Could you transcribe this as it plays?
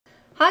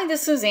Hi,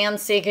 this is Ann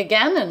Sieg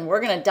again, and we're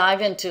going to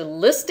dive into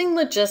Listing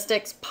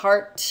Logistics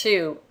Part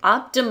 2,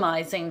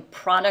 Optimizing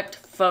Product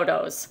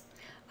Photos.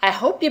 I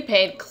hope you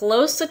paid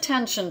close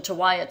attention to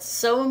why it's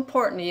so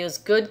important to use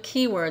good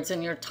keywords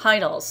in your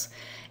titles.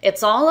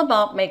 It's all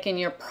about making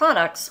your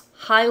products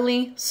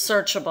highly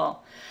searchable.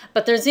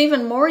 But there's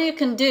even more you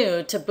can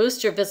do to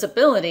boost your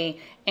visibility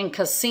in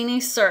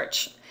Cassini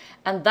Search.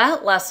 And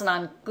that lesson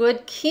on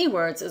good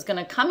keywords is going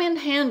to come in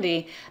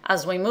handy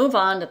as we move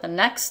on to the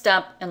next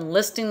step in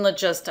listing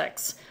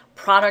logistics,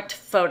 product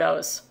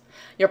photos.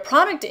 Your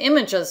product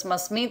images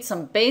must meet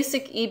some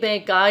basic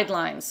eBay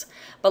guidelines,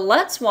 but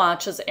let's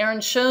watch as Erin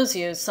shows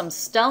you some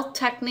stealth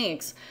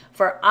techniques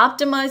for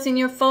optimizing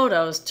your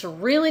photos to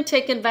really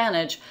take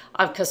advantage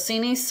of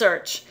Cassini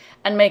Search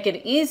and make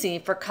it easy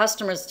for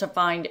customers to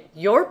find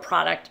your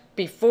product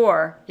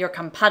before your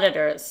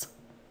competitors.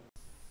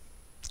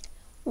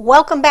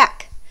 Welcome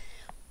back.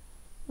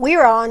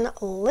 We're on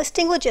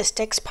Listing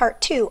Logistics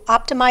Part 2,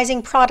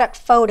 Optimizing Product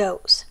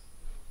Photos.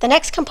 The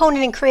next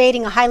component in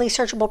creating a highly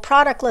searchable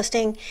product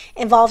listing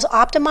involves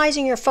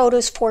optimizing your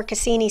photos for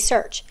Cassini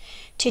Search.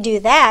 To do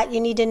that,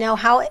 you need to know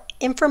how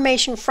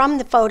information from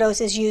the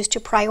photos is used to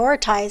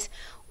prioritize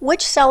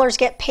which sellers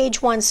get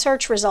page 1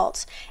 search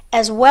results,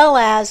 as well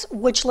as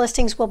which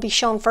listings will be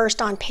shown first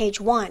on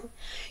page 1.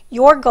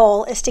 Your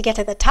goal is to get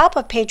to the top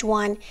of page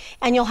 1,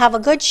 and you'll have a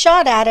good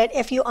shot at it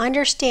if you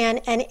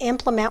understand and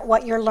implement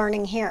what you're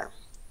learning here.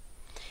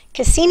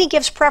 Cassini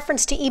gives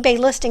preference to eBay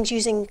listings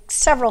using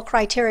several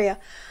criteria.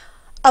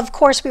 Of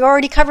course, we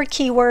already covered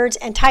keywords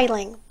and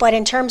titling, but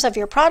in terms of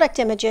your product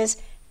images,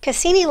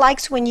 Cassini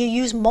likes when you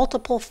use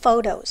multiple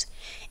photos.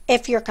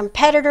 If your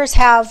competitors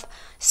have,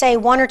 say,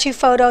 1 or 2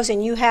 photos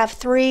and you have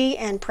 3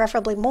 and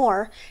preferably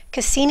more,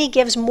 Cassini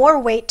gives more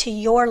weight to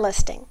your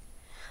listing.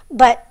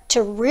 But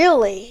to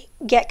really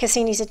get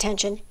Cassini's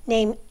attention,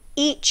 name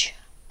each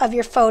of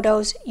your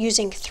photos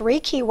using 3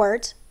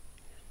 keywords,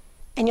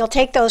 and you'll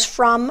take those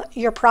from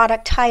your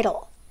product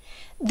title.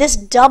 This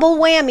double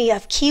whammy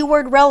of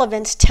keyword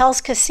relevance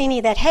tells Cassini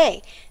that,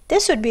 hey,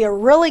 this would be a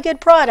really good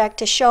product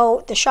to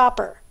show the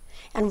shopper.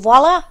 And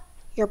voila,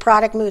 your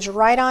product moves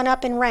right on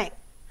up in rank.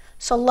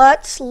 So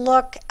let's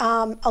look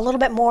a little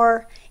bit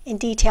more in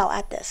detail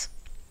at this.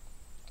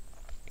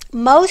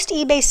 Most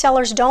eBay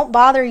sellers don't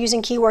bother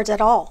using keywords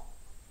at all.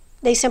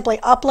 They simply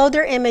upload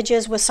their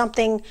images with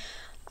something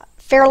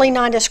fairly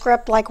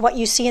nondescript like what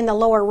you see in the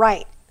lower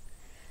right.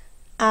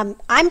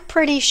 I'm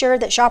pretty sure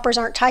that shoppers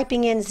aren't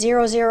typing in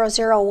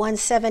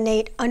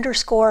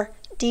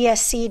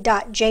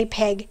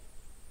 0000178_dsc.jpg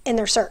in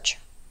their search.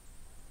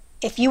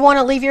 If you want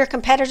to leave your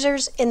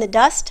competitors in the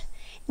dust,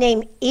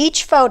 name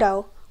each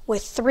photo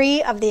with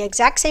 3 of the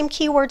exact same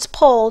keywords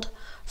pulled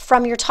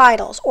from your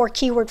titles or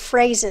keyword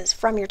phrases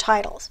from your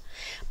titles.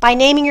 By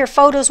naming your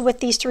photos with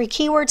these 3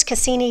 keywords,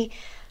 Cassini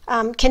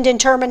can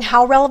determine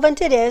how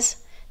relevant it is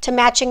to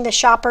matching the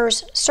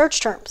shopper's search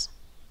terms.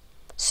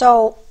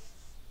 So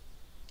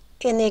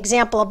in the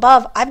example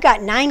above, I've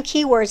got 9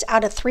 keywords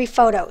out of 3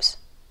 photos.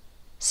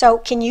 So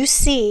can you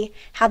see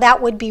how that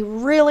would be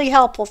really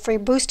helpful for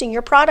boosting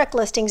your product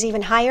listings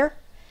even higher?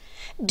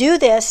 Do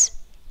this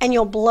and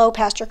you'll blow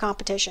past your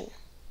competition.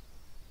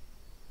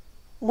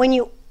 When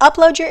you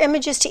upload your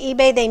images to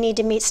eBay, they need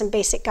to meet some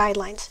basic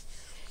guidelines.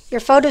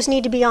 Your photos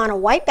need to be on a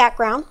white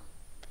background.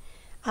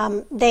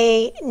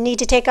 They need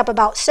to take up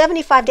about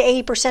 75 to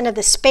 80% of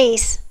the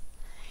space,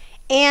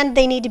 and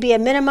they need to be a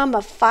minimum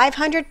of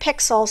 500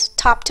 pixels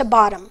top to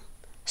bottom,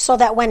 so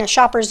that when a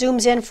shopper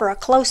zooms in for a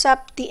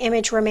close-up, the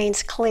image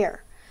remains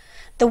clear.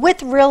 The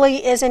width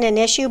really isn't an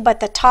issue,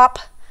 but the top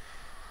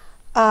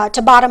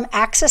to bottom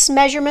axis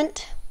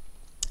measurement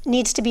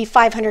needs to be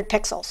 500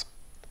 pixels.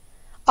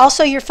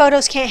 Also, your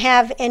photos can't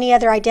have any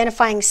other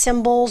identifying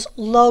symbols,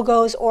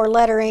 logos, or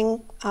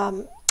lettering,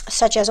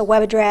 such as a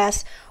web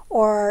address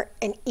or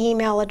an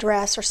email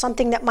address or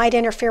something that might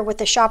interfere with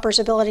the shopper's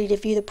ability to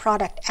view the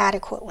product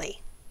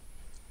adequately.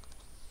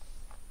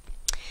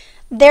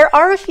 There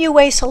are a few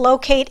ways to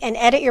locate and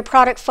edit your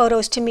product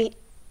photos to meet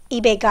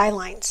eBay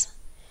guidelines.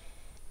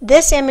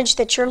 This image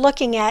that you're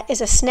looking at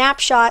is a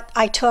snapshot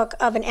I took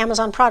of an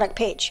Amazon product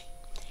page.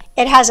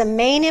 It has a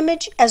main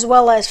image as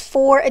well as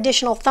 4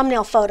 additional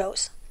thumbnail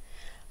photos.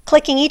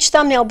 Clicking each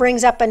thumbnail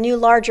brings up a new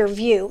larger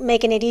view,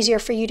 making it easier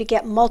for you to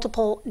get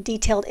multiple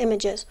detailed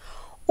images.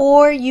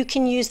 Or you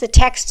can use the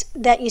text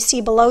that you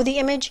see below the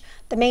image,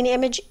 the main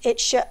image.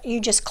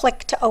 You just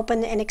click to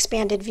open an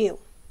expanded view.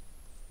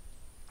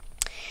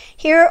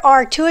 Here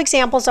are 2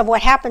 examples of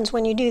what happens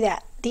when you do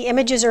that. The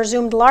images are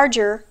zoomed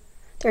larger,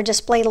 they're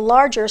displayed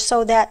larger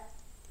so that,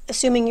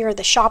 assuming you're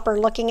the shopper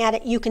looking at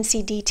it, you can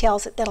see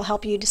details that'll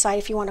help you decide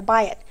if you want to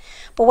buy it.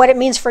 But what it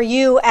means for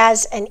you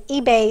as an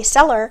eBay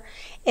seller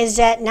is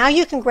that now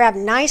you can grab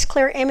nice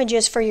clear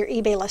images for your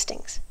eBay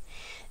listings.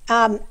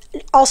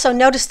 Also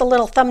notice the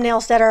little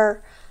thumbnails that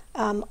are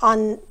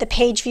on the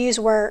page views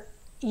where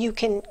you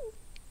can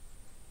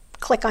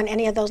click on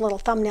any of those little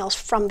thumbnails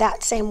from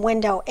that same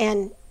window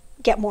and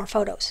get more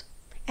photos.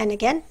 And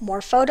again,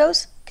 more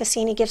photos.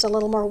 Cassini gives a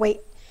little more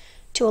weight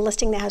to a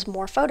listing that has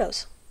more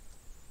photos.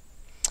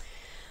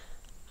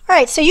 All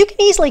right, so you can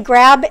easily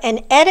grab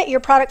and edit your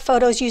product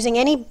photos using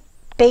any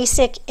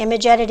basic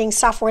image editing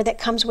software that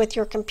comes with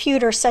your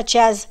computer, such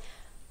as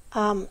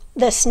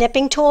the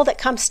snipping tool that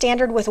comes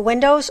standard with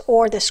Windows,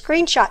 or the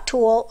screenshot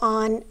tool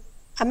on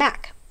a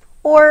Mac,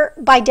 or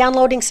by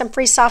downloading some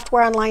free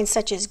software online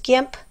such as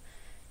GIMP,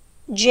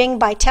 Jing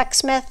by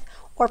TechSmith,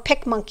 or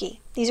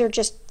PicMonkey. These are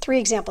just 3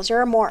 examples. There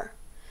are more,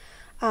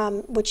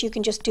 which you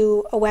can just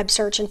do a web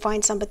search and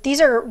find some, but these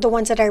are the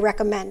ones that I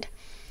recommend.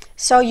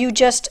 So you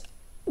just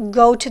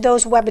go to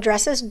those web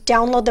addresses,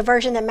 download the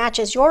version that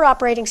matches your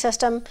operating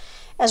system,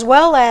 as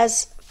well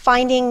as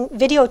finding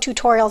video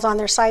tutorials on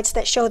their sites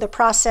that show the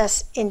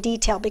process in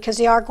detail, because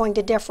they are going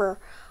to differ.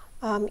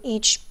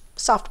 Each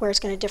software is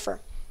going to differ.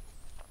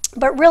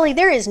 But really,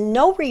 there is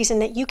no reason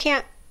that you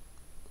can't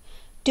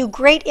do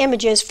great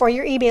images for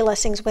your eBay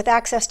listings with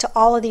access to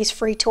all of these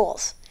free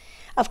tools.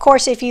 Of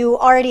course, if you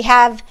already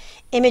have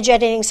image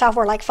editing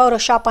software like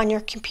Photoshop on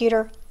your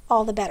computer,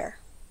 all the better.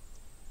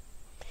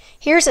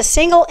 Here's a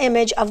single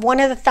image of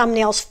one of the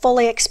thumbnails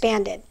fully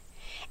expanded.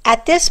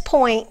 At this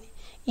point,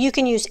 you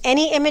can use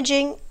any image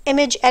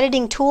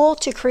editing tool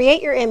to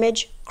create your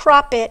image,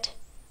 crop it,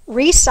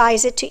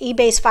 resize it to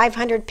eBay's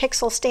 500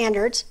 pixel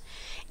standards,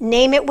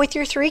 name it with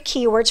your 3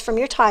 keywords from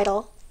your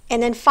title,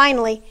 and then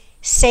finally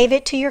save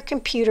it to your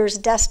computer's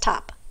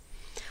desktop.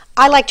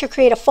 I like to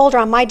create a folder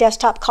on my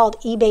desktop called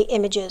eBay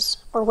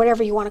Images, or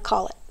whatever you want to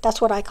call it. That's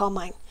what I call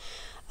mine.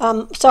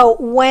 So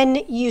when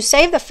you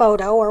save the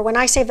photo, or when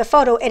I save the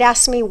photo, it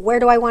asks me where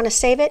do I want to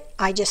save it.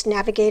 I just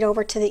navigate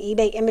over to the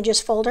eBay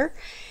Images folder,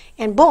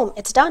 and boom,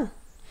 it's done.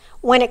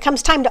 When it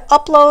comes time to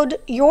upload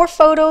your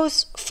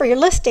photos for your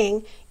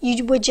listing,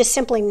 you would just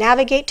simply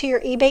navigate to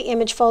your eBay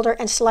image folder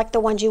and select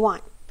the ones you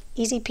want.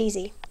 Easy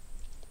peasy.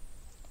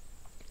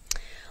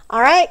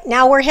 All right,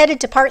 now we're headed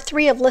to part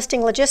 3 of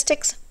Listing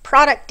Logistics,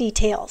 Product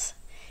Details.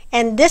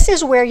 And this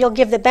is where you'll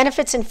give the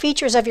benefits and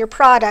features of your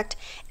product,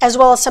 as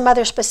well as some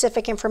other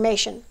specific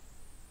information.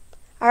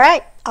 All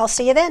right, I'll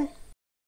see you then.